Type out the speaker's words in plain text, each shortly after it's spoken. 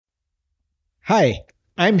Hi,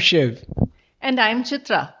 I'm Shiv. And I'm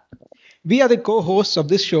Chitra. We are the co hosts of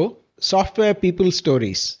this show, Software People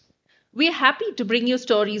Stories. We're happy to bring you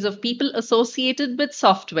stories of people associated with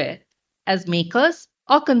software as makers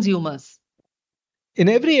or consumers. In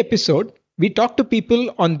every episode, we talk to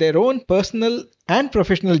people on their own personal and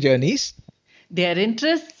professional journeys. Their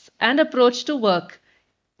interests and approach to work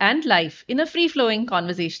and life in a free flowing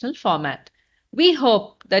conversational format. We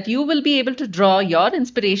hope that you will be able to draw your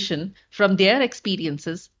inspiration from their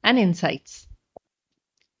experiences and insights.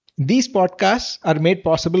 These podcasts are made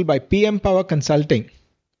possible by PM Power Consulting,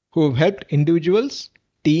 who have helped individuals,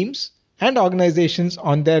 teams, and organizations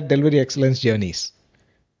on their delivery excellence journeys.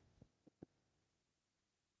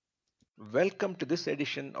 Welcome to this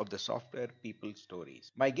edition of the Software People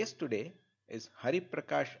Stories. My guest today is Hari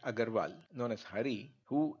Prakash Agarwal, known as Hari,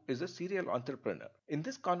 who is a serial entrepreneur. In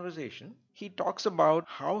this conversation, he talks about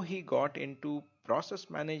how he got into process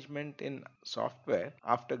management in software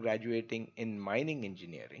after graduating in mining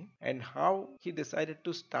engineering and how he decided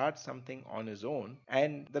to start something on his own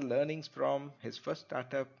and the learnings from his first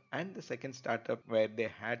startup and the second startup where they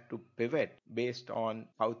had to pivot based on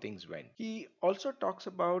how things went. He also talks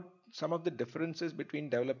about some of the differences between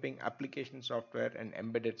developing application software and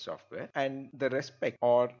embedded software and the respect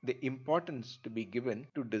or the importance to be given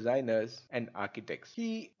to designers and architects.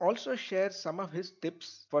 He also shares some of his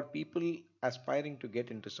tips for people aspiring to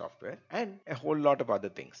get into software and a whole lot of other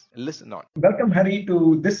things. Listen on. Welcome, Hari,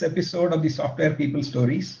 to this episode of the Software People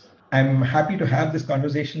Stories. I'm happy to have this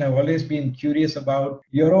conversation. I've always been curious about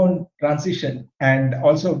your own transition and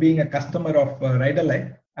also being a customer of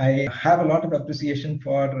Riderlife. I have a lot of appreciation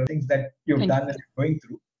for things that you've done and going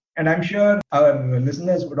through. And I'm sure our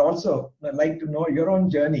listeners would also like to know your own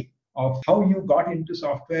journey of how you got into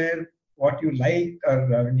software, what you like, or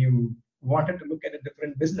when you wanted to look at a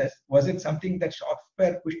different business. Was it something that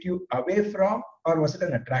software pushed you away from, or was it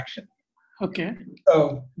an attraction? Okay.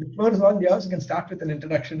 So the floor is all yours. You can start with an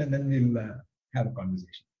introduction and then we'll have a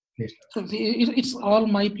conversation. So it's all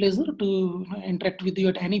my pleasure to interact with you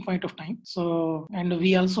at any point of time. So, and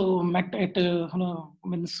we also met at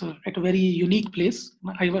at a very unique place.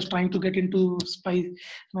 I was trying to get into spicing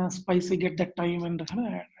at that time, and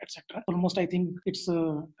etc. Almost, I think it's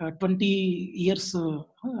 20 years.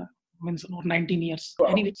 Means or 19 years. Wow.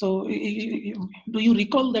 Anyway, so do you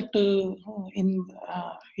recall that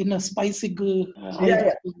in a spicing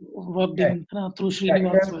I worked in through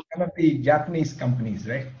Srinivas? One of the Japanese companies,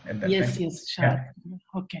 right? Yes, yes, sure. Yeah.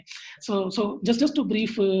 Okay. So just to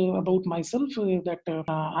brief about myself, that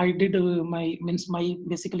I did my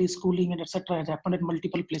basically schooling and etc. has happened at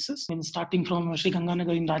multiple places. Starting from Sri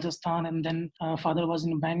Ganganagar in Rajasthan, and then father was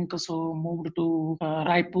in bank, so moved to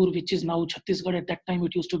Raipur, which is now Chhattisgarh. At that time,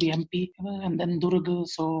 it used to be MP, and then Durg.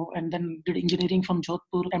 So and then did engineering from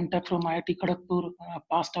Jodhpur, MTech from IIT Kharagpur.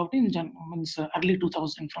 Passed out in early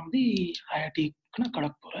 2000 from the IIT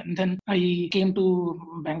Kharagpur, and then I came to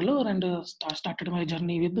Bangalore and started my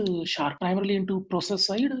journey with Sharp, primarily into process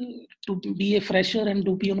side. To be a fresher and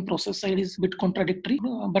to be on process side is a bit contradictory,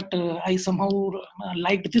 but I somehow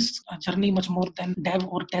liked this journey much more than dev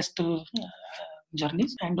or test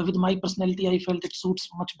journeys. And with my personality, I felt it suits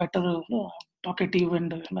much better. Talkative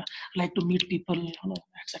and like to meet people,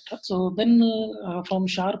 etc. So then from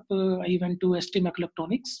Sharp, I went to ST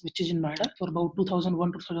Electronics, which is in Noida, for about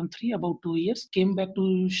 2001 2003, about 2 years. Came back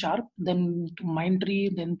to Sharp, then to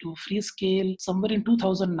Mindtree, then to Freescale, somewhere in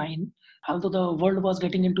 2009. Although the world was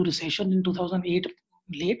getting into recession in 2008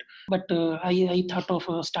 late, but I thought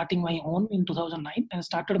of starting my own in 2009 and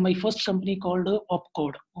started my first company called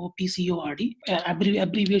Opcode, OPCORD,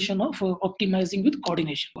 abbreviation of optimizing with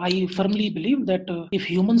coordination. I firmly believe that if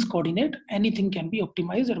humans coordinate, anything can be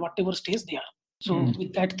optimized at whatever stage they are. So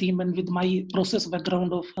with that theme and with my process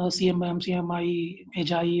background of CMM, CMI,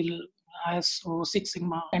 Agile, ISO, Six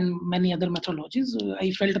Sigma, and many other methodologies,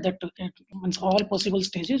 I felt that in all possible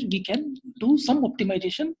stages we can do some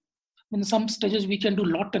optimization. In some stages we can do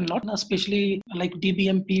lot, especially like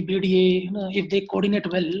DBMP, BDA. If they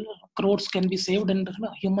coordinate well, crores can be saved and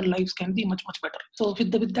human lives can be much better. So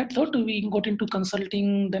with that thought, we got into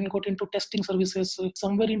consulting, then got into testing services.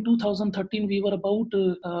 Somewhere in 2013 we were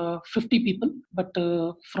about 50 people, but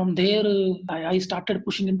from there I started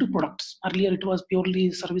pushing into products. Earlier it was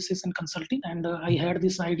purely services and consulting, and I had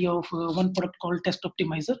this idea of one product called Test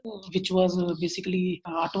Optimizer, which was basically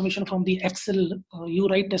automation from the Excel. You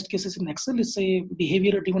write test cases in Excel. It's a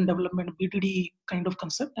behavior driven development, BDD kind of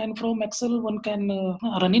concept, and from Excel one can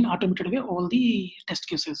run in automated way all the test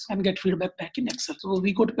cases and get feedback back in Excel. So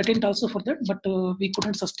we got patent also for that, but we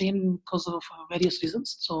couldn't sustain because of various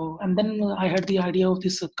reasons. So and then I had the idea of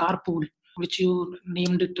this carpool. which you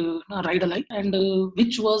named it Ride Alike, and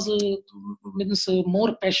which was means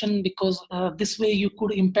more passion, because this way you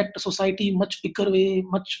could impact society much bigger way,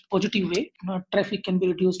 much positive way. Traffic can be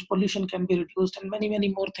reduced, pollution can be reduced, and many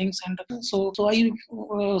more things. And so I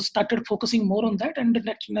started focusing more on that, and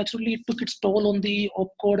that naturally it took its toll on the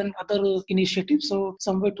OpCode and other initiatives. So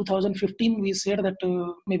somewhere 2015 we said that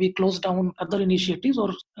maybe close down other initiatives or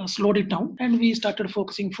slowed it down, and we started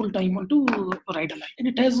focusing full time onto Ride Alike. And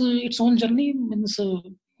it has its own journey. Means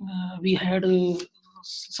we had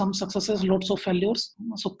some successes, lots of failures.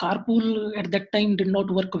 So carpool at that time did not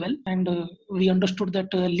work well, and we understood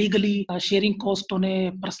that legally sharing cost on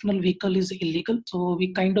a personal vehicle is illegal. So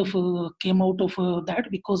we kind of came out of that,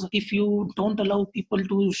 because if you don't allow people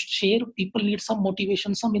to share, people need some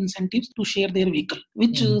motivation, some incentives to share their vehicle,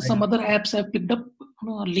 which some other apps have picked up.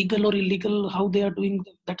 Legal or illegal, how they are doing,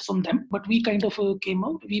 that's on them. But we kind of came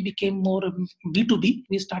out, we became more B2B.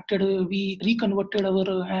 We started, we reconverted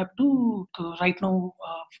our app to right now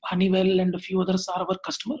Honeywell and a few others are our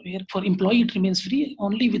customer, where for employee it remains free,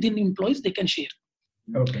 only within employees they can share.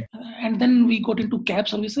 Okay. And then we got into cab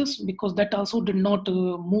services, because that also did not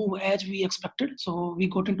move as we expected. So we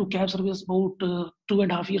got into cab service about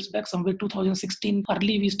 2.5 years back, somewhere 2016.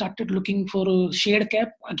 Early we started looking for a shared cab.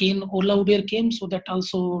 Again, Ola Uber came, so that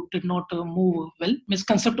also did not move well.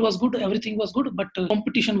 Misconcept was good, everything was good, but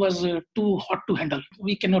competition was too hot to handle.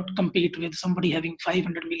 We cannot compete with somebody having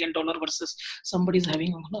 $500 million versus somebody's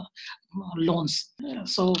having loans.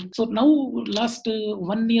 So now last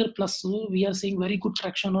 1 year plus, we are seeing very good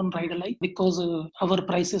traction on Ride Alike, because our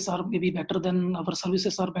prices are maybe better than our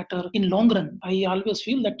services are better. In long run, I always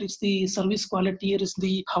feel that it's the service quality, is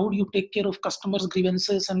the how do you take care of customers'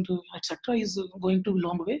 grievances and etc. is going to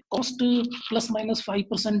long way. Cost plus minus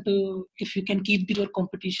 5%. If you can keep your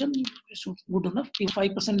competition, it's good enough. If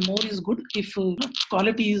 5% more is good. If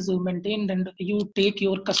quality is maintained and you take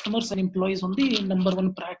your customers and employees on the number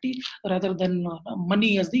one priority rather than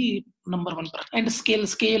money as the number one priority. And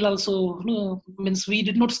scale also means we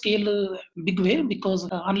did not scale a big way, because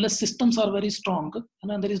unless systems are very strong,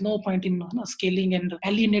 there is no point in scaling and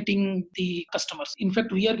alienating the customers. In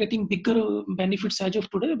fact, we are getting bigger benefits as of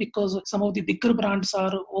today, because some of the bigger brands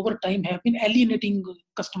are over time have been alienating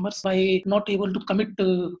customers by not able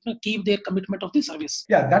to keep their commitment of the service.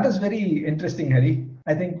 Yeah, that is very interesting, Hari.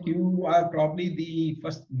 I think you are probably the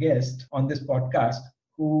first guest on this podcast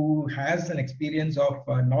who has an experience of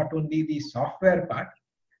not only the software part,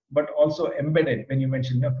 but also embedded. When you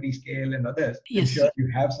mentioned Freescale and others, yes. I'm sure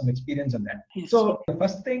you have some experience on that. Yes. So the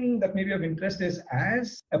first thing that may be of interest is,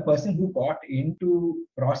 as a person who got into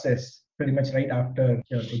process pretty much right after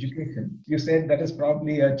your education, you said that is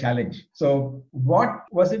probably a challenge. So what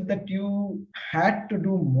was it that you had to do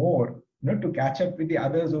more to catch up with the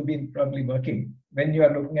others who've been probably working, when you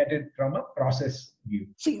are looking at it from a process view?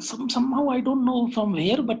 See, somehow I don't know from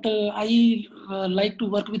where, but I like to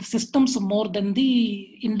work with systems more than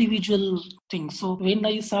the individual things. So when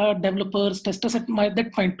I saw developers, testers at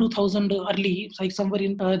that point, 2000 early, like somewhere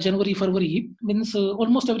in January, February, means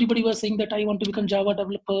almost everybody was saying that I want to become Java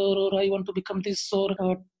developer, or I want to become this, or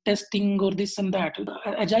testing, or this and that.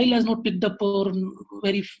 Agile has not picked up, or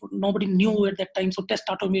nobody knew at that time. So test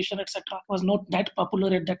automation, etc., was not that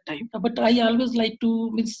popular at that time. But I always like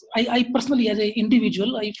to, I personally, as an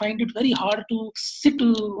individual, I find it very hard to sit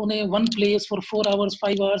on a one place for 4 hours,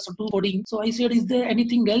 5 hours, or do coding. So I said, is there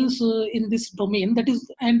anything else in this domain that is?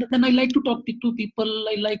 And then I like to talk to people.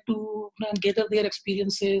 I like to gather their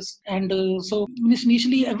experiences. And so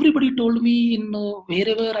initially, everybody told me in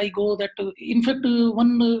wherever I go that, in fact,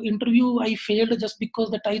 one interview I failed just because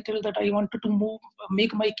the title that I wanted to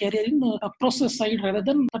make my career in a process side rather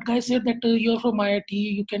than. That guy said that you're from IIT,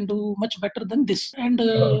 you can do much better than this. And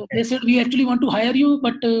they said, we actually want to hire you,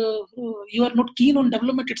 but you are not keen on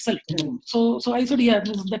development itself. So I said, yeah,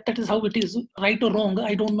 that is how it is. Right or wrong,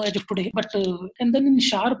 I don't know as of today. But and then in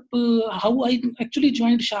Sharp, how I actually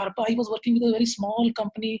joined Sharp, I was working with a very small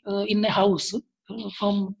company in a house.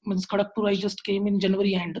 From Kharagpur, I just came in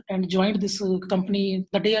January and joined this company.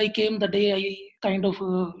 The day I came, the day I kind of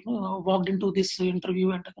walked into this interview,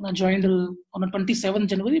 and I joined on 27th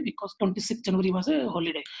January, because 26th January was a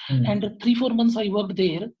holiday. And 3-4 months I worked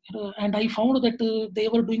there, and I found that they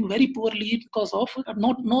were doing very poorly because of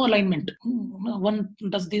no alignment. One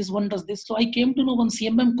does this, one does this. So I came to know one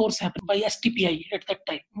CMM course happened by STPI at that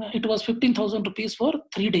time. It was 15,000 rupees for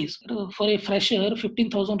 3 days. For a fresher,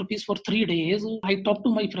 15,000 rupees for 3 days. I talked to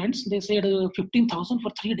my friends. They said 15,000 for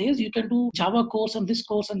 3 days. You can do Java course and this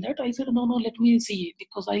course and that. I said, no, let me me see,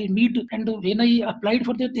 because I meet, and when I applied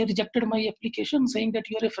for that, they rejected my application saying that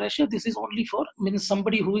you are a fresher. This is only for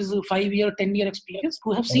somebody who is 5-year, 10-year experience,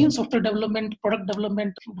 who have seen software development, product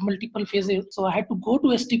development, multiple phases. So I had to go to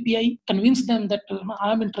STPI, convince them that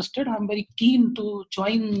I'm interested, I'm very keen to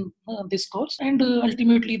join this course, and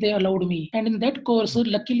ultimately they allowed me. And in that course,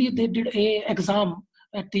 luckily they did a exam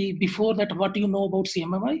at the before that, what do you know about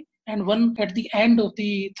CMMI, and one at the end of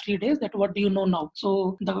the 3 days, that what do you know now.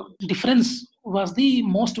 So the difference was the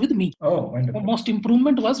most with me. Oh, wonderful. The most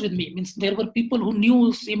improvement was with me. Means there were people who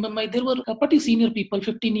knew CMMI. There were pretty senior people,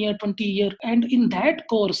 15-year, 20-year. And in that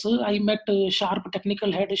course, I met Sharp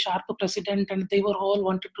technical head, Sharp president, and they were all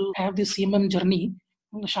wanted to have this CMM journey.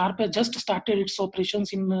 Sharp has just started its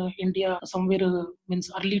operations in India somewhere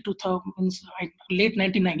early 2000, late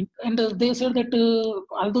 99, and they said that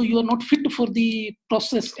although you are not fit for the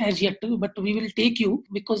process as yet, but we will take you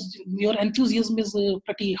because your enthusiasm is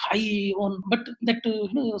pretty high on. But that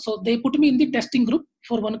so they put me in the testing group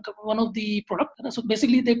for one of the product. So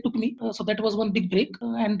basically they took me. So that was one big break,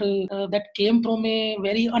 and that came from a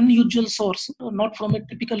very unusual source, not from a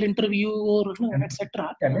typical interview or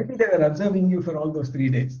etc. Yeah, maybe they were observing you for all those 3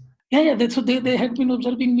 days. Yeah. So they had been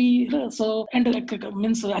observing me. So, and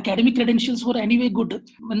means academic credentials were anyway good.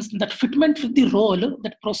 Means that fitment with the role,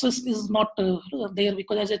 that process is not there,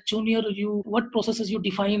 because as a junior, what processes you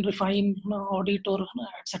define, refine, audit, or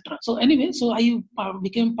etc. So anyway, so I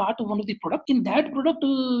became part of one of the product. In that product,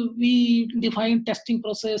 we defined testing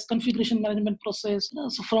process, configuration management process.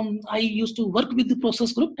 So I used to work with the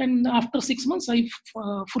process group, and after 6 months, I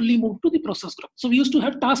fully moved to the process group. So we used to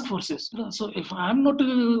have task forces. So if I'm not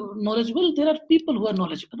knowledgeable, there are people who are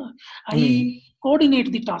knowledgeable. I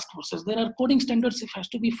coordinate the task forces. There are coding standards if has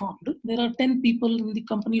to be formed. There are 10 people in the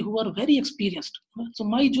company who are very experienced. So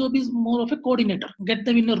my job is more of a coordinator. Get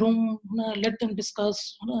them in a room, let them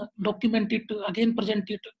discuss, document it, again present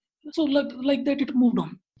it. So like that, it moved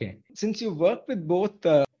on. Okay. Since you work with both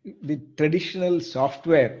the traditional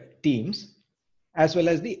software teams as well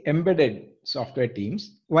as the embedded software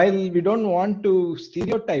teams, while we don't want to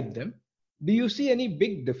stereotype them, do you see any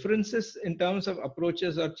big differences in terms of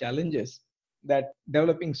approaches or challenges that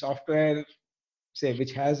developing software, say,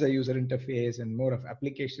 which has a user interface and more of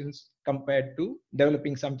applications, compared to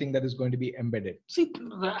developing something that is going to be embedded? See,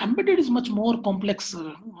 the embedded is much more complex,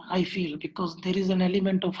 I feel, because there is an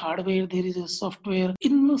element of hardware, there is a software.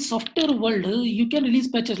 In the software world, you can release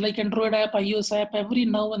patches like Android app, iOS app. Every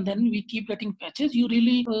now and then we keep getting patches. You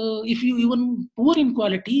really, if you even poor in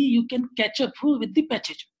quality, you can catch up with the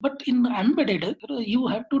patches. But in embedded, you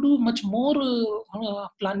have to do much more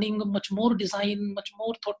planning, much more design, much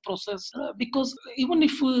more thought process, because even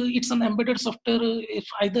if it's an embedded software, if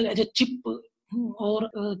either as a chip or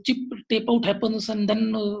chip tape out happens, and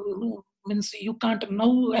then means you can't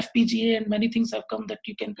now, FPGA and many things have come that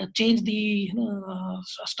you can change the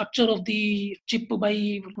structure of the chip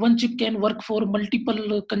by one chip can work for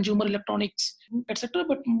multiple consumer electronics, etc.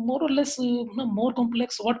 But more or less more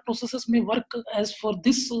complex, what processes may work as for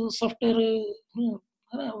this software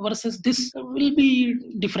versus this will be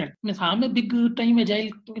different. I'm a big time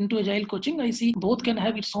into agile coaching. I see both can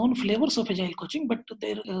have its own flavors of agile coaching, but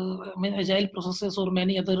there agile processes or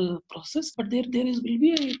many other processes, but there will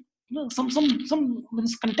be some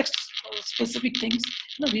context specific things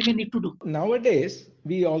we may need to do. Nowadays,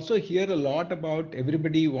 we also hear a lot about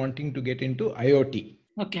everybody wanting to get into IoT.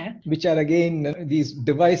 Okay. Which are again these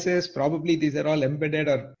devices, probably these are all embedded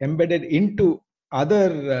or embedded into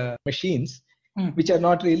other machines, which are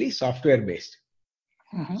not really software based.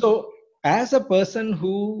 So as a person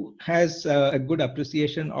who has a good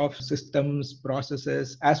appreciation of systems,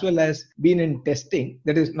 processes, as well as been in testing,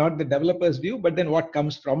 that is not the developer's view, but then what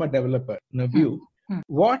comes from a developer view,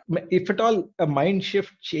 what, if at all, a mind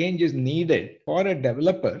shift change is needed for a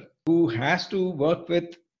developer who has to work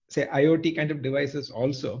with, say, IoT kind of devices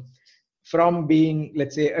also, from being,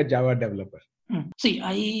 let's say, a Java developer? See,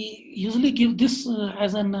 I usually give this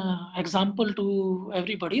as an example to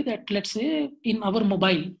everybody, that let's say in our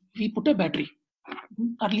mobile, we put a battery.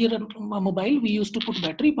 Earlier in mobile, we used to put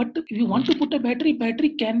battery, but if you want to put a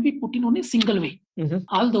battery can be put in on a single way.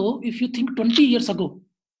 Although if you think 20 years ago,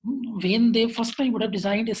 when they first time would have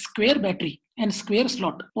designed a square battery and square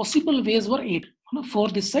slot, possible ways were 8, 4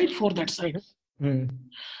 this side, 4 that side.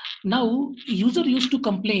 Now, user used to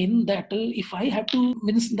complain that if I have to,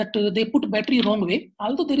 means that they put battery wrong way.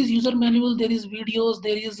 Although there is user manual, there is videos,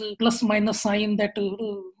 there is plus minus sign that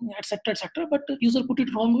etc. etc. But user put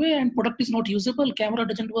it wrong way and product is not usable. Camera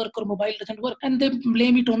doesn't work or mobile doesn't work, and they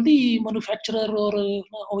blame it on the manufacturer or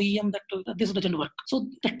OEM that this doesn't work. So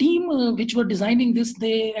the team which were designing this,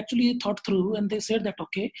 they actually thought through and they said that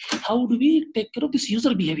okay, how do we take care of this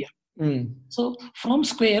user behavior? So from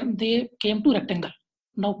square they came to rectangle.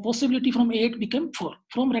 Now possibility from 8 became 4.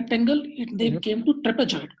 From rectangle they came to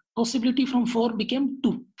trapezoid. Possibility from 4 became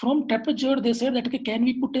 2. From trapezoid they said that okay, can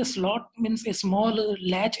we put a slot, means a small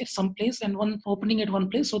latch at some place and one opening at one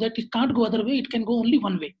place so that it can't go other way, it can go only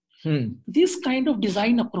one way. This kind of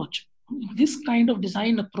design approach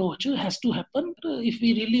has to happen if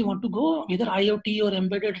we really want to go either IoT or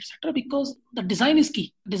embedded, etc. Because the design is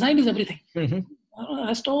key. Design is everything.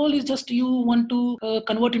 Rest all is just you want to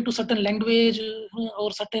convert into certain language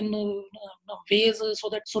or certain ways so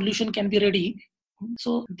that solution can be ready.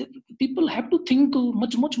 So people have to think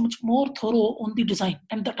much more thorough on the design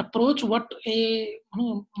and that approach. What a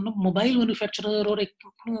mobile manufacturer or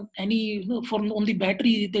any for on the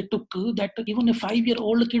battery they took, that even a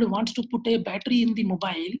 5-year-old kid wants to put a battery in the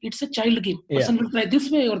mobile. It's a child game. Person will try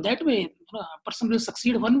this way or that way. Person will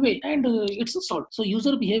succeed one way and it's solved. So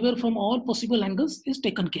user behavior from all possible angles is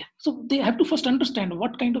taken care. So they have to first understand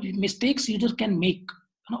what kind of mistakes user can make.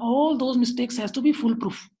 And all those mistakes has to be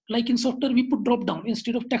foolproof. Like in software, we put drop down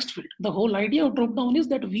instead of text field. The whole idea of drop down is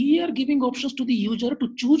that we are giving options to the user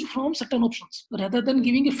to choose from certain options rather than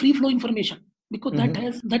giving a free flow information, because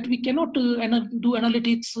that we cannot do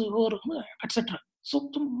analytics or etc.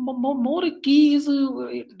 So more key is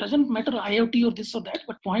it doesn't matter IoT or this or that,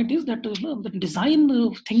 but point is that the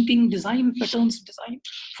design thinking, design patterns, design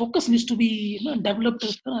focus needs to be developed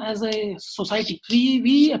as a society.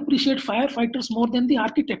 We appreciate firefighters more than the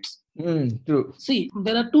architects. True. See,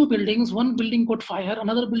 there are two buildings. One building got fire,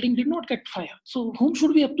 another building did not get fire. So whom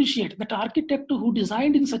should we appreciate? That architect who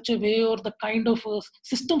designed in such a way, or the kind of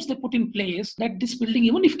systems they put in place that this building,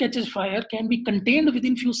 even if catches fire, can be contained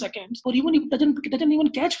within few seconds, or even if it doesn't even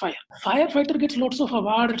catch fire. Firefighter gets lots of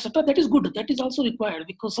award, etc. That is good. That is also required,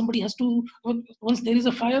 because somebody has to, once there is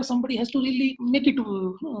a fire, somebody has to really make it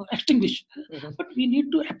extinguish. But we need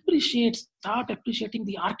to start appreciating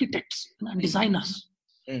the architects and designers.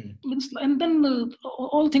 And then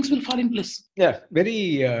all things will fall in place. Yeah,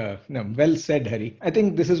 very well said, Hari. I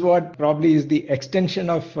think this is what probably is the extension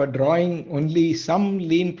of drawing only some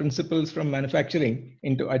lean principles from manufacturing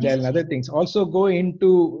into agile and other things. Also go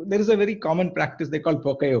into, there is a very common practice they call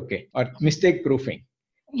poka-yoke or mistake proofing.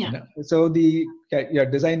 Yeah. So your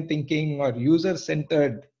design thinking or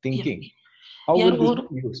user-centered thinking, how would this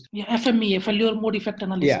be used? Yeah, FME, failure mode effect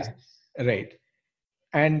analysis. Yeah, right.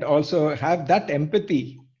 And also have that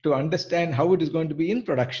empathy to understand how it is going to be in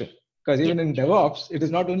production. Because even in DevOps, it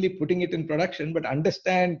is not only putting it in production, but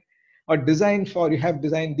understand or design for, you have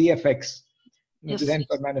design DFX, design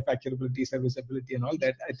for manufacturability, serviceability and all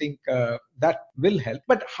that. I think that will help.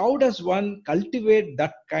 But how does one cultivate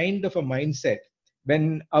that kind of a mindset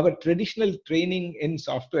when our traditional training in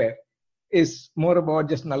software is more about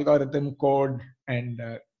just an algorithm, code, and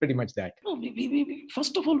pretty much that? No, we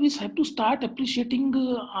first of all, we have to start appreciating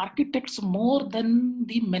architects more than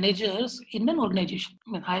the managers in an organization.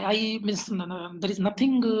 I mean, there is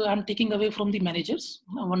nothing I'm taking away from the managers.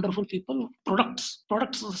 Wonderful people. Products.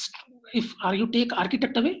 If you take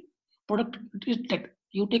architect away, product is dead.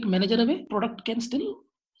 You take manager away, product can still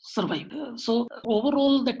survive. So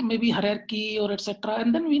overall, that may be hierarchy or etc.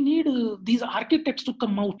 And then we need these architects to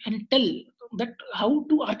come out and tell that how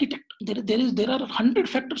to architect. There are 100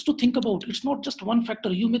 factors to think about. It's not just one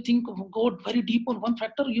factor. You may go very deep on one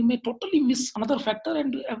factor. You may totally miss another factor,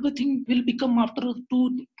 and everything will become after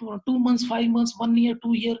 2 months, 5 months, 1 year,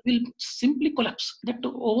 2 years will simply collapse. That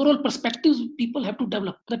overall perspectives people have to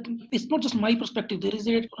develop. That it's not just my perspective. There is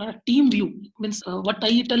a team view. Means what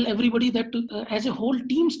I tell everybody that as a whole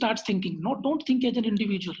team starts thinking. Don't think as an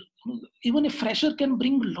individual. Even a fresher can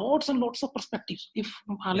bring lots and lots of perspectives. If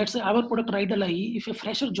let's say our product Ride-alai, if a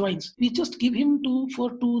fresher joins, we just give him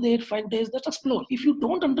 2 days, 5 days, let's explore. If you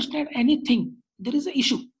don't understand anything, there is an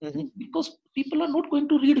issue. Because people are not going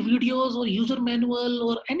to read videos or user manual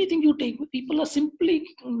or anything you take. People are simply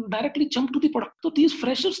directly jump to the product. So these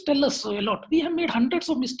freshers tell us a lot. We have made hundreds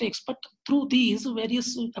of mistakes, but through these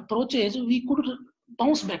various approaches, we could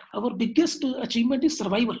bounce back. Our biggest achievement is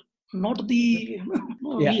survival. Not we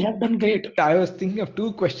have done great. I was thinking of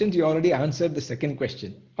 2 questions. You already answered the second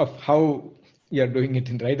question of how you're doing it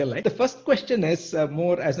in Ride-alai. The first question is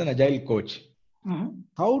more as an agile coach.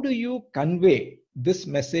 How do you convey this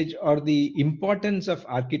message or the importance of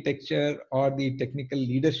architecture or the technical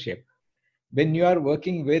leadership when you are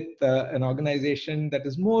working with an organization that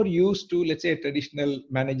is more used to, let's say, a traditional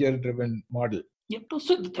manager-driven model? Yep.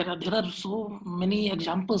 So there are so many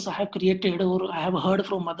examples I have created or I have heard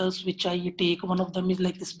from others, which I take. One of them is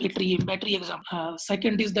like this battery example.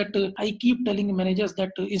 Second is that I keep telling managers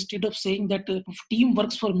that instead of saying that team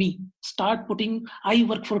works for me, start putting I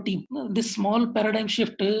work for team. This small paradigm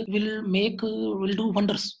shift will do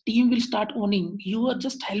wonders. Team will start owning. You are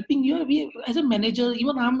just helping you as a manager.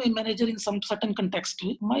 Even I'm a manager in some certain context.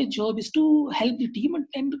 My job is to help the team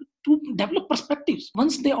and to develop perspectives.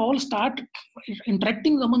 Once they all start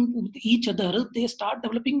interacting among each other, they start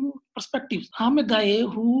developing perspectives. I'm a guy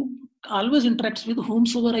who always interacts with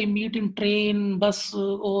whomsoever I meet in train, bus,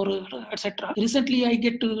 or etc. Recently,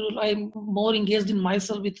 I'm more engaged in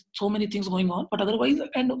myself with so many things going on. But otherwise,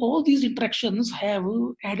 and all these interactions have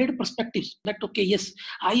added perspectives. That okay, yes,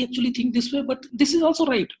 I actually think this way, but this is also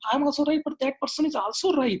right. I'm also right, but that person is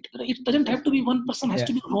also right. It doesn't have to be one person has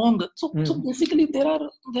to be wrong. So basically, there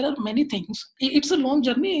are many things. It's a long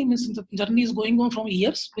journey. The journey is going on from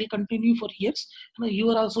years. Will continue for years. You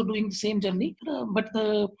are also doing the same journey. But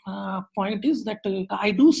the point is that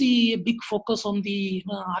I do see a big focus on the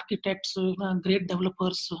architects, great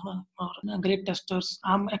developers, or great testers.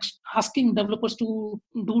 I'm asking developers to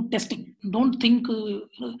do testing. Don't think,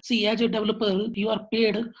 see, as a developer, you are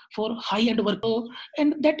paid for high-end work.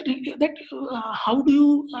 And how do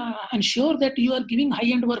you ensure that you are giving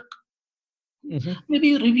high-end work?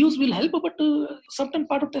 Maybe reviews will help, but certain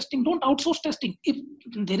part of testing, don't outsource testing. If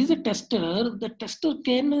there is a tester, the tester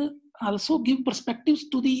can also give perspectives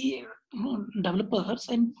to the developers,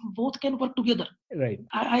 and both can work together. Right.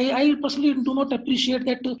 I personally do not appreciate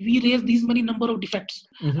that we raise these many number of defects.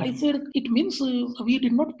 I said it means we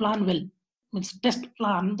did not plan well. Means test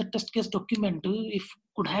plan, the test case document, if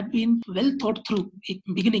could have been well thought through in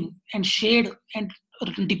beginning and shared and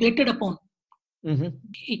debated upon.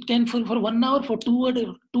 It can for 1 hour, for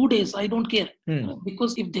 2 days, I don't care.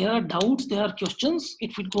 Because if there are doubts, there are questions,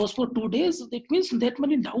 if it goes for 2 days, that means that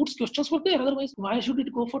many doubts, questions were there. Otherwise, why should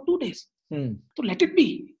it go for 2 days? So let it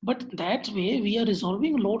be. But that way, we are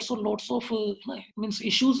resolving lots of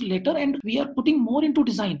issues later, and we are putting more into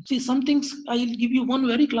design. See, some things, I'll give you one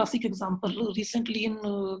very classic example. Recently in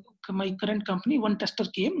my current company, one tester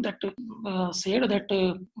came that said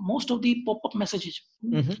that most of the pop-up messages,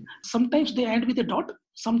 sometimes they end with a dot,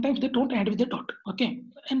 sometimes they don't end with a dot. Okay.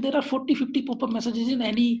 And there are 40-50 pop-up messages in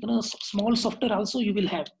any small software also you will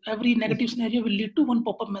have. Every negative scenario will lead to one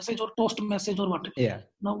pop-up message or toast message or whatever. Yeah.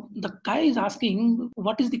 Now the guy is asking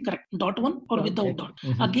what is the correct dot one or without dot,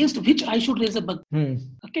 against which I should raise a bug.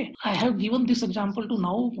 Okay. I have given this example to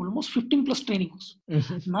now almost 15 plus trainings.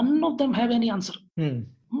 None of them have any answer.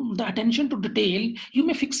 The attention to detail, you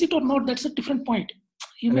may fix it or not, that's a different point.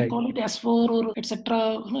 You may call it S4 or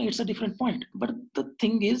etc. It's a different point. But the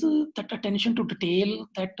thing is that attention to detail,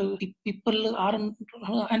 that people are,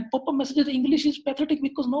 and pop-up messages, English is pathetic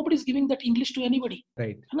because nobody is giving that English to anybody.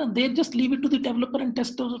 Right. They just leave it to the developer and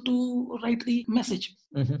tester to write the message.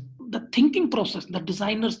 The thinking process, the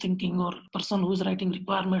designer's thinking or person who is writing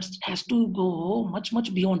requirements has to go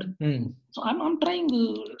much beyond. So I'm trying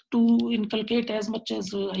to inculcate as much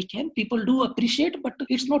as I can. People do appreciate, but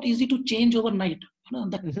it's not easy to change overnight.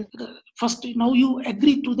 First, now you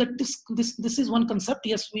agree to that this is one concept.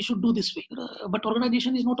 Yes, we should do this way, but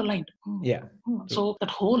organization is not aligned. Yeah. So that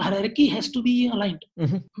whole hierarchy has to be aligned.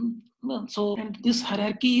 So, and this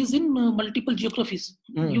hierarchy is in multiple geographies.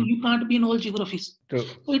 You can't be in all geographies. True.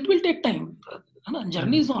 So it will take time.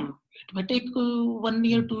 Journey is on. It may take 1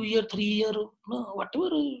 year, 2 year, 3 year, whatever.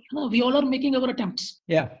 We all are making our attempts.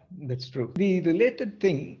 Yeah, that's true. The related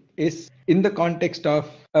thing is in the context of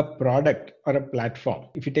a product or a platform.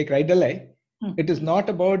 If you take Ridealai, it is not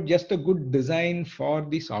about just a good design for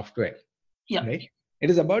the software. Yeah. Right? It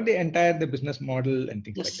is about the business model and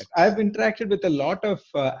things like that. I've interacted with a lot of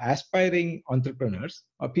aspiring entrepreneurs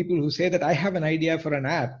or people who say that I have an idea for an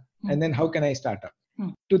app and then how can I start up?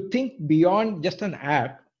 To think beyond just an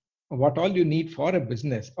app, what all you need for a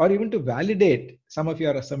business, or even to validate some of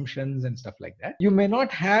your assumptions and stuff like that. You may not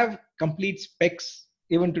have complete specs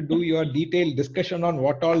even to do your detailed discussion on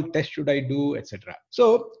what all tests should I do, etc.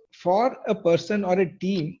 So for a person or a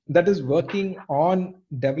team that is working on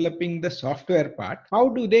developing the software part, how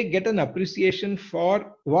do they get an appreciation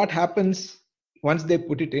for what happens once they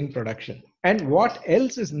put it in production? And what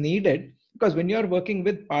else is needed? Because when you're working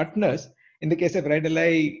with partners, in the case of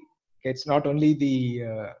Ridealai, it's not only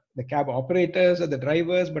the the cab operators or the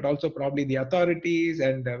drivers, but also probably the authorities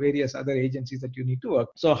and various other agencies that you need to work.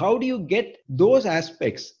 So how do you get those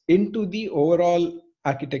aspects into the overall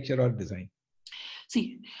architecture or design?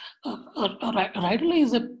 See, Ridely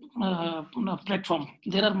is a platform.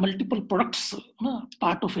 There are multiple products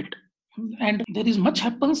part of it, and there is much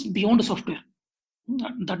happens beyond the software.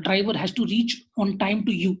 The driver has to reach on time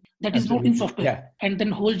to you. That is not in software. Yeah. And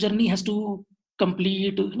then whole journey has to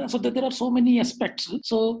complete. So that there are so many aspects.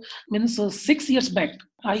 So means 6 years back,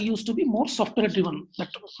 I used to be more software driven. That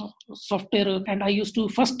software, and I used to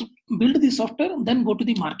first build the software, then go to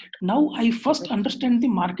the market. Now I first understand the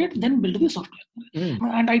market, then build the software.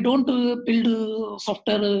 And I don't build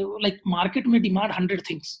software like market may demand 100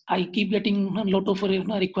 things. I keep getting a lot of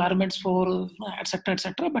requirements for etc.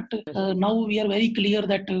 But now we are very clear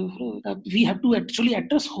that we have to actually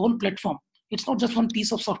address whole platform. It's not just one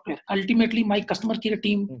piece of software. Ultimately, my customer care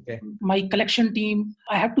team, my collection team,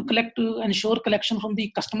 I have to collect, ensure collection from the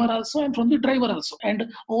customer also and from the driver also.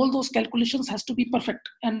 And all those calculations has to be perfect.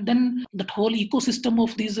 And then that whole ecosystem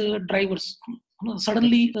of these drivers,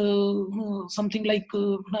 suddenly something like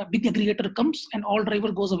a big aggregator comes and all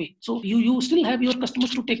driver goes away. So you still have your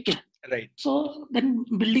customers to take care. Right. So then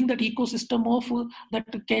building that ecosystem of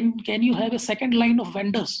that can you have a second line of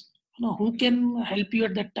vendors who can help you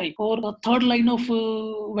at that time, or a third line of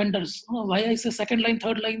vendors. Why I say second line,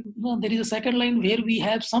 third line? There is a second line where we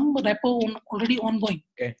have some repo already ongoing.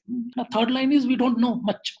 Okay. The third line is we don't know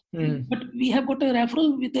much, but we have got a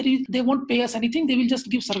referral. They won't pay us anything. They will just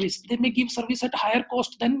give service. They may give service at higher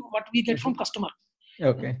cost than what we get from customer.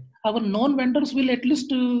 Okay. Our non-vendors will at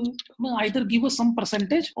least either give us some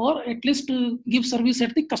percentage or at least give service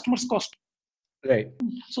at the customer's cost. Right.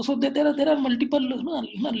 So there are multiple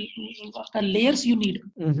layers you need.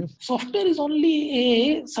 Software is only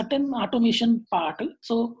a certain automation part.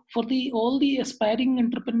 So for all the aspiring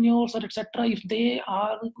entrepreneurs or etc., if they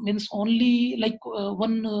are means only like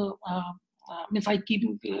one. Means I keep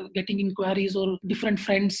getting inquiries or different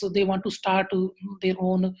friends, so they want to start their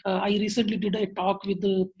own. I recently did a talk with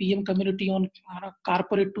the PM community on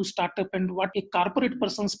corporate to startup and what a corporate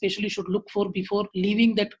person especially should look for before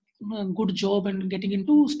leaving that good job and getting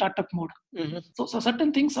into startup mode. So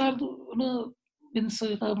certain things are means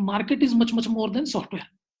market is much more than software.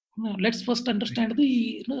 Let's first understand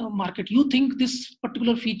the market. You think this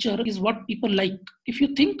particular feature is what people like. If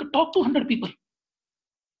you think, talk to 100 people.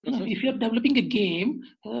 If you're developing a game,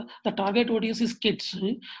 the target audience is kids.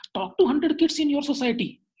 Talk to 100 kids in your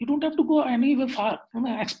society. You don't have to go anywhere far.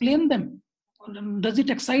 Explain them. Does it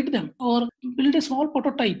excite them? Or build a small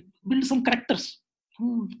prototype. Build some characters.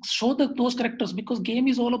 Show those characters, because game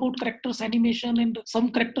is all about characters, animation, and some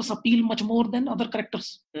characters appeal much more than other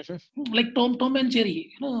characters. Like Tom and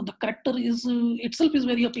Jerry, the character is itself is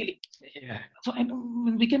very appealing. Yeah. So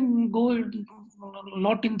we can go a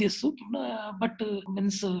lot in this, but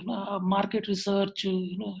means market research,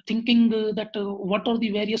 thinking that what are the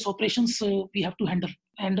various operations we have to handle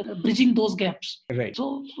and bridging those gaps. Right.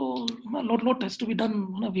 So a lot has to be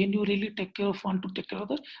done when you really want to take care of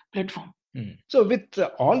the platform. So with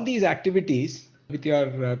all these activities, with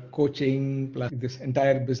your coaching plus this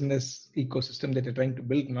entire business ecosystem that you're trying to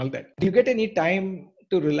build and all that, do you get any time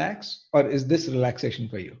to relax, or is this relaxation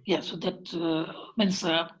for you? Yeah, so that means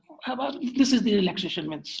this is the relaxation.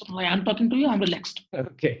 Means I'm talking to you, I'm relaxed.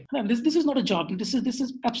 Okay. This is not a job. This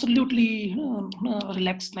is absolutely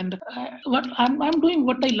relaxed, and what I'm doing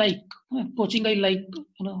what I like. Coaching I like,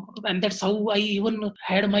 and that's how I even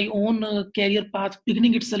had my own career path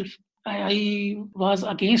beginning itself. I was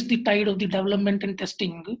against the tide of the development and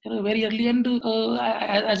testing very early, and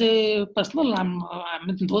as a personal, I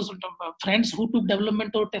mean, those friends who took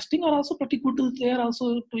development or testing are also pretty good. They are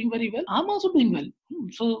also doing very well. I'm also doing well.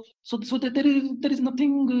 So there is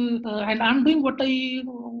nothing, and I'm doing what I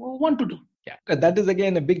want to do. Yeah, that is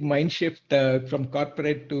again a big mind shift from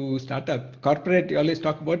corporate to startup. Corporate, you always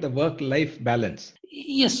talk about the work-life balance.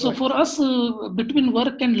 Yes, so for us, between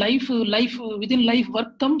work and life, within life,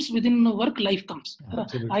 work comes, within work, life comes.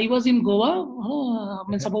 I was in Goa,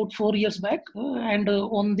 means about 4 years back, and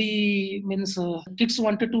on the kids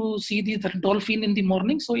wanted to see the dolphin in the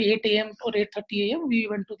morning, so 8 a.m. or 8:30 a.m. we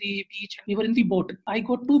went to the beach. We were in the boat. I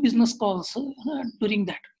got 2 business calls during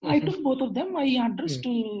that. I took both of them. I addressed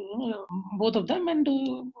both of them and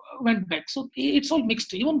went back. So it's all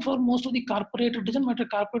mixed. Even for most of the corporate, it doesn't matter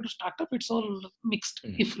corporate or startup. It's all mixed.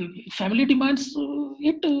 If family demands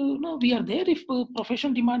it, we are there. If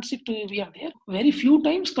profession demands it, we are there. Very few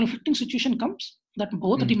times conflicting situation comes that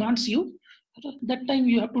both demands you. That time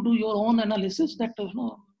you have to do your own analysis. That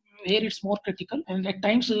where it's more critical, and at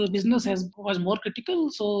times business was more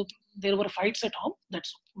critical. So there were fights at home. That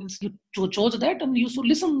means you chose that, and you should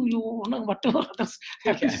listen. Whatever others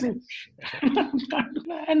have to say.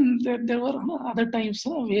 And there were other times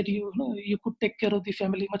where you could take care of the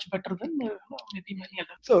family much better than maybe many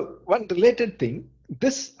others. So one related thing,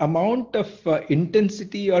 this amount of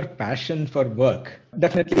intensity or passion for work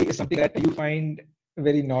definitely is something that you find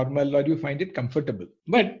very normal or you find it comfortable.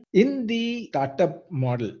 But in the startup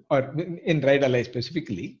model or in Ride-alike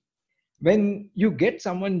specifically, when you get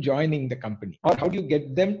someone joining the company, or how do you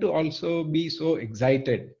get them to also be so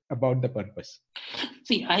excited about the purpose?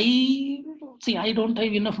 See, I don't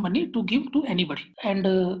have enough money to give to anybody, and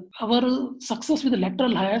our success with the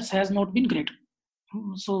lateral hires has not been great.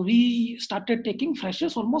 So we started taking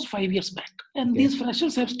freshers almost 5 years back, and these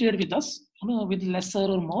freshers have stayed with us with lesser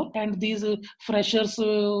or more. And these freshers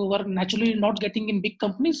were naturally not getting in big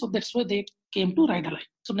companies, so that's why they came to Ride-alike.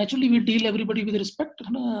 So naturally, we deal everybody with respect.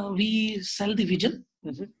 We sell the vision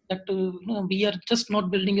that we are just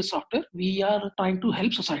not building a software; we are trying to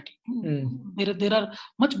help society. There are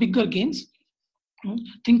much bigger gains.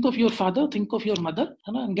 Think of your father, think of your mother,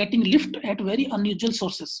 getting lift at very unusual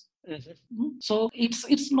sources. So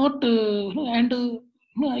it's not,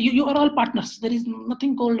 you are all partners. There is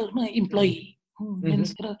nothing called employee.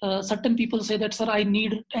 Means certain people say that, sir, I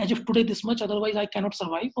need as of today this much, otherwise I cannot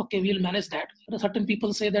survive. Okay, we'll manage that. Certain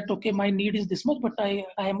people say that, okay, my need is this much, but I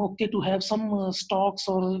am okay to have some stocks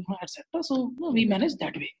or etc. So we manage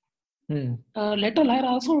that way. Lateral hire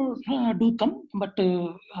also do come, but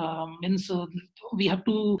means we have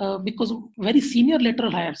to because very senior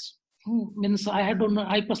lateral hires means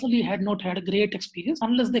I personally had not had a great experience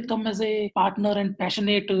unless they come as a partner and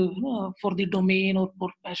passionate for the domain or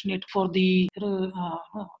passionate for the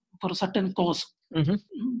for a certain cause.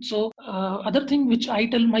 So other thing which I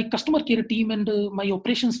tell my customer care team and my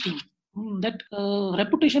operations team that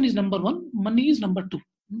reputation is number one, money is number two.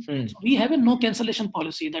 So we have a no cancellation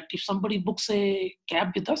policy that if somebody books a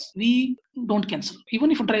cab with us, we don't cancel. Even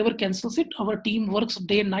if a driver cancels it, our team works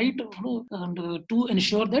day and night to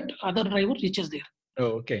ensure that other driver reaches there.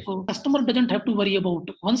 Oh, okay. So customer doesn't have to worry about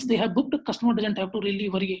once they have booked. Customer doesn't have to really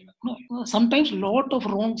worry. Sometimes lot of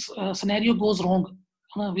wrong scenario goes wrong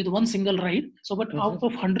with one single ride. So, but out of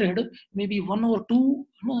 100, maybe 1 or 2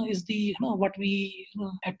 is the what we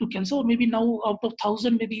had to cancel. Maybe now out of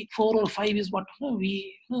 1,000, maybe 4 or 5 is what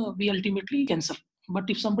we ultimately cancel. But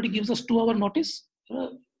if somebody gives us 2-hour notice,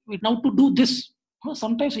 now to do this,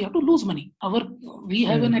 sometimes we have to lose money. We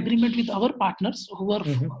have an agreement with our partners who are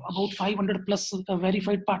about 500 plus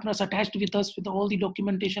verified partners attached with us with all the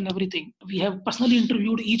documentation, everything. We have personally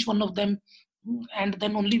interviewed each one of them, and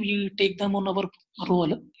then only we take them on our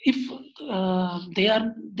roll. If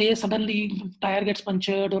they suddenly tire gets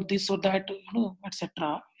punctured or this or that,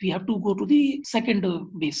 etc., we have to go to the second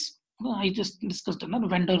base. I just discussed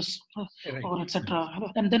vendors or etc.,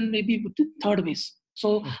 and then maybe the third base.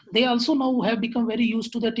 So they also now have become very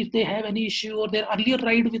used to that. If they have any issue or their earlier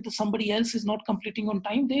ride with somebody else is not completing on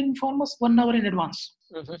time, they inform us 1 hour in advance.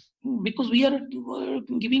 Because we are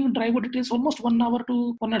giving driver details almost 1 hour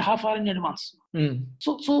to 1.5 hours in advance.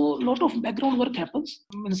 So a lot of background work happens.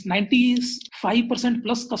 Means 95%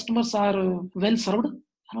 plus customers are well served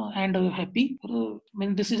and happy.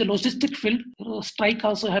 This is a logistic field. Strike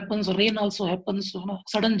also happens, rain also happens,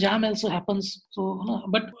 sudden jam also happens. So,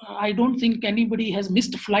 but I don't think anybody has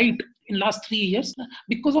missed flight in last 3 years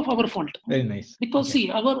because of our fault. Very nice. Because see,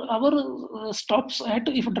 our stops at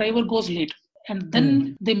if a driver goes late and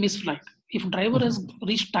then they miss flight. If driver has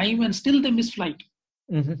reached time and still they miss flight,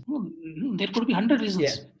 there could be 100 reasons.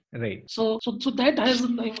 Yeah. Right. So that has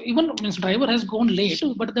even means driver has gone late,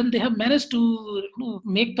 but then they have managed to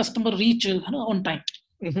make customer reach on time.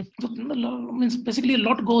 So, means basically a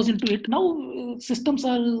lot goes into it. Now systems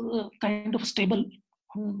are kind of stable.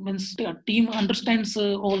 Means the team understands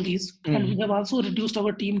all these, and we have also reduced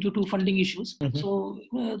our team due to funding issues. So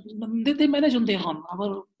they manage on their own.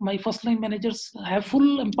 My first line managers have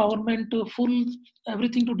full empowerment, full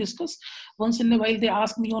everything to discuss. Once in a while they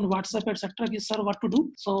ask me on WhatsApp, etc., sir, what to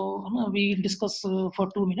do. So we discuss for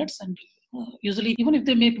 2 minutes, and usually even if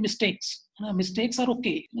they make mistakes, mistakes are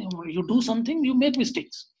okay. You do something, you make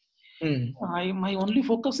mistakes. My only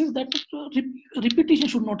focus is that repetition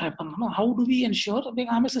should not happen. How do we ensure?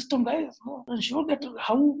 I'm a system guy. Ensure that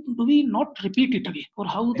how do we not repeat it again, or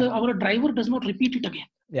how our driver does not repeat it again.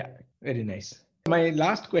 Yeah, very nice. My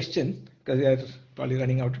last question, because we are probably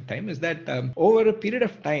running out of time, is that over a period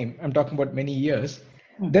of time, I'm talking about many years,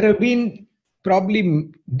 there have been probably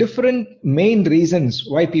different main reasons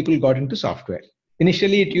why people got into software.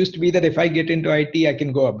 Initially, it used to be that if I get into IT, I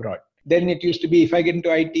can go abroad. Then it used to be, if I get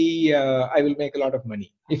into IT, I will make a lot of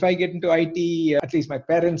money. If I get into IT, at least my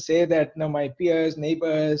parents say that, no, my peers,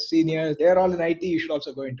 neighbors, seniors, they're all in IT, you should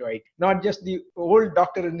also go into IT. Not just the old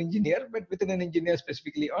doctor and engineer, but within an engineer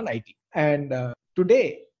specifically on IT. And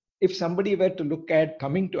today, if somebody were to look at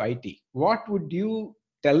coming to IT, what would you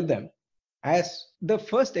tell them as the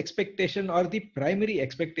first expectation or the primary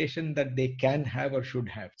expectation that they can have or should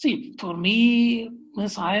have? See, for me,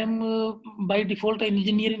 yes, I am by default an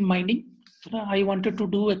engineer in mining. I wanted to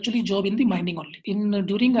do actually job in the mining only.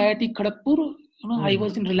 During IIT Kharagpur, I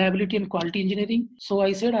was in reliability and quality engineering. So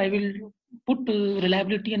I said I will put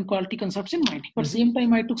reliability and quality concepts in mining. But same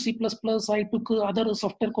time, I took C++, I took other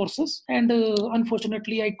software courses, and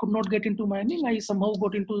unfortunately, I could not get into mining. I somehow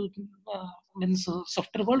got into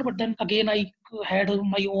software world, but then again, I had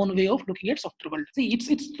my own way of looking at software world. See, it's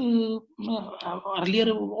earlier,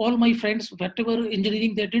 all my friends, whatever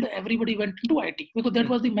engineering they did, everybody went into IT because that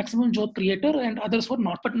was the maximum job creator, and others were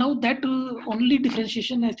not. But now that only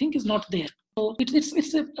differentiation, I think, is not there. So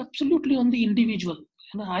it's absolutely on the individual.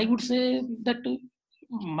 I would say that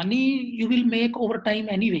money you will make over time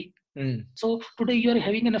anyway. So today you are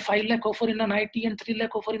having a 5 lakh offer in an IT and 3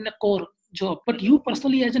 lakh offer in a core job. But you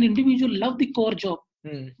personally as an individual love the core job.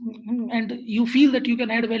 And you feel that you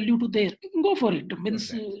can add value to there, go for it.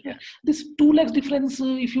 Means this 2 lakhs difference,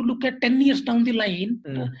 if you look at 10 years down the line,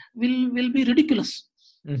 will be ridiculous.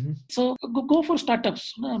 So go for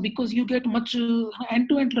startups because you get much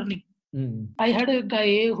end-to-end learning. I had a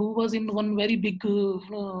guy who was in one very big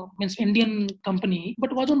Indian company,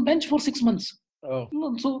 but was on bench for 6 months.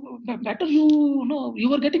 So better you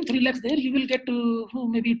were getting 3 lakhs there, you will get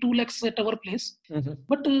maybe 2 lakhs at our place.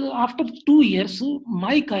 But after 2 years,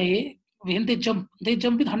 my guy, when they jump with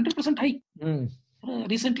 100% hike.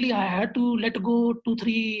 Recently, I had to let go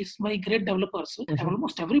 2-3 my great developers.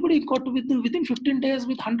 Almost everybody got within 15 days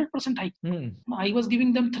with 100% hike. I was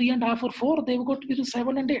giving them 3.5 or 4. They got with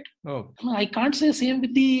 7 and 8. I can't say same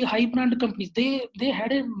with the high brand companies. They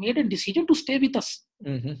had made a decision to stay with us.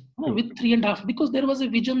 With 3.5 because there was a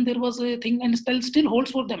vision, there was a thing, and still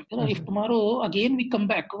holds for them. If tomorrow again we come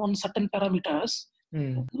back on certain parameters,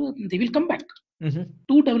 they will come back. 2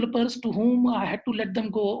 developers to whom I had to let them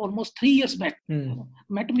go almost 3 years back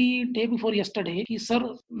met me day before yesterday. He,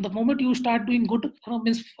 sir, the moment you start doing good,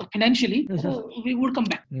 means financially, we would come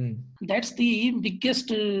back. That's the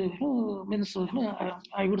biggest I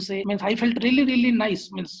would say. Means I felt really, really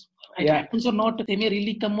nice. Means it happens or not, they may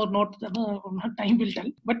really come or not, time will tell.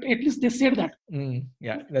 But at least they said that.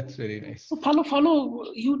 Yeah, that's very nice. So follow.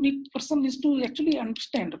 You need person is to actually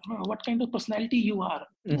understand what kind of personality you are.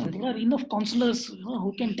 There are enough counselors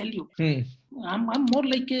who can tell you. I'm more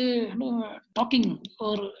like a talking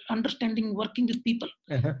or understanding, working with people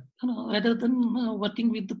rather than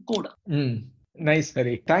working with the code. Nice,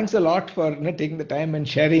 Hari. Thanks a lot for taking the time and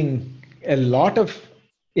sharing a lot of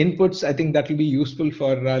inputs. I think that will be useful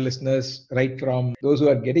for our listeners, right from those who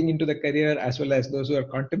are getting into the career as well as those who are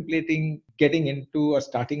contemplating getting into or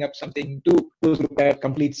starting up something, to those who look at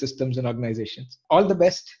complete systems and organizations. All the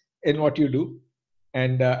best in what you do.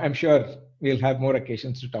 And I'm sure we'll have more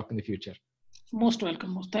occasions to talk in the future. Most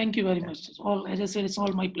welcome. Thank you very much. As I said, it's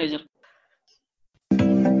all my pleasure.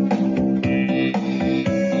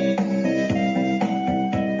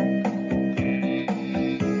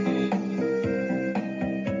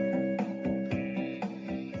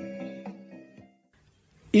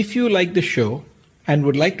 If you like the show and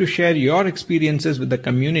would like to share your experiences with the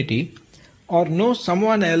community or know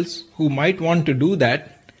someone else who might want to do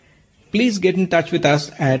that, please get in touch with us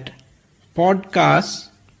at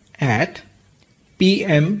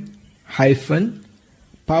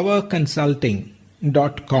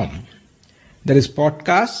podcast@pm-powerconsulting.com. That is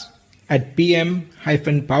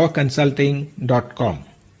podcast@pm-powerconsulting.com.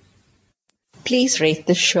 Please rate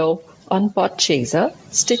the show on Podchaser,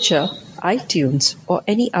 Stitcher, iTunes, or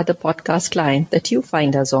any other podcast client that you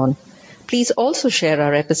find us on. Please also share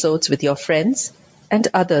our episodes with your friends and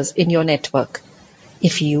others in your network.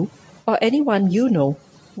 If you or anyone you know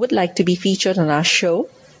would like to be featured on our show,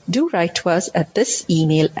 do write to us at this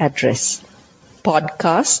email address: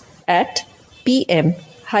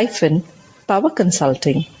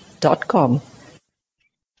 podcast@pm-powerconsulting.com.